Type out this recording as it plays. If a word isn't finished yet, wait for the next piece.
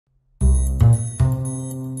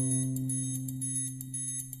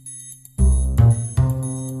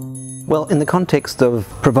Well, in the context of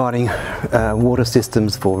providing water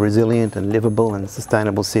systems for resilient and livable and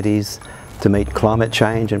sustainable cities to meet climate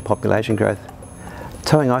change and population growth,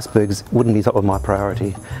 towing icebergs wouldn't be top of my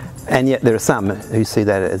priority. And yet there are some who see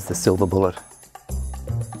that as the silver bullet.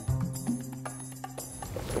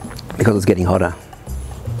 Because it's getting hotter.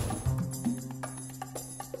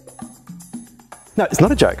 No, it's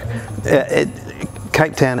not a joke.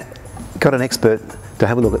 Cape Town got an expert to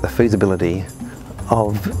have a look at the feasibility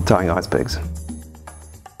of towing icebergs.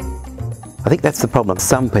 I think that's the problem.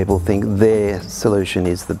 Some people think their solution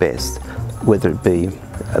is the best, whether it be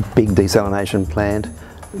a big desalination plant,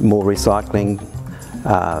 more recycling,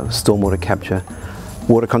 stormwater capture,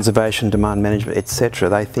 water conservation, demand management, etc.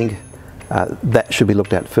 They think that should be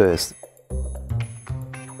looked at first.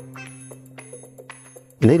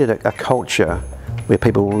 You needed a culture where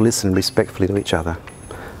people will listen respectfully to each other.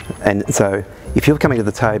 And so if you're coming to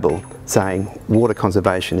the table saying water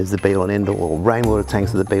conservation is the be-all and end-all, or rainwater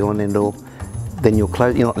tanks are the be-all and end-all, then you're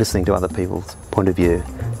not listening to other people's point of view.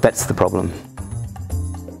 That's the problem.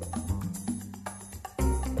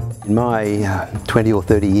 In my 20 or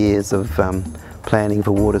 30 years of planning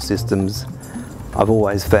for water systems, I've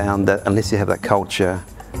always found that unless you have that culture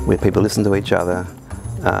where people listen to each other,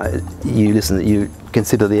 you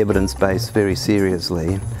consider the evidence base very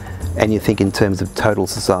seriously, and you think in terms of total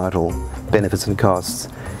societal benefits and costs,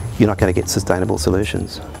 you're not going to get sustainable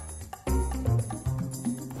solutions.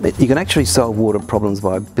 You can actually solve water problems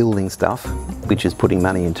by building stuff, which is putting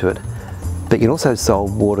money into it, but you can also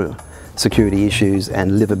solve water security issues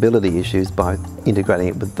and livability issues by integrating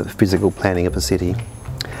it with the physical planning of a city.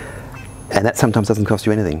 And that sometimes doesn't cost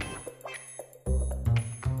you anything.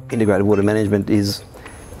 Integrated water management is,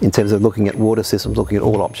 in terms of looking at water systems, looking at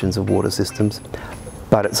all options of water systems,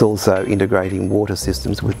 but it's also integrating water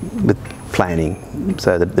systems with planning.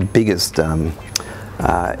 So the biggest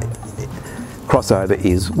crossover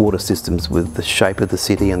is water systems with the shape of the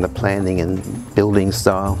city and the planning and building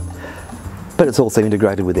style. But it's also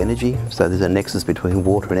integrated with energy, so there's a nexus between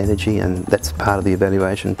water and energy, and that's part of the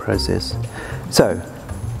evaluation process. So,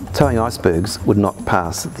 towing icebergs would not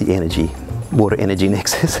pass the water-energy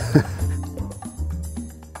nexus.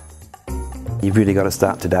 You've really got to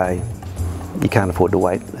start today. You can't afford to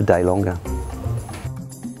wait a day longer.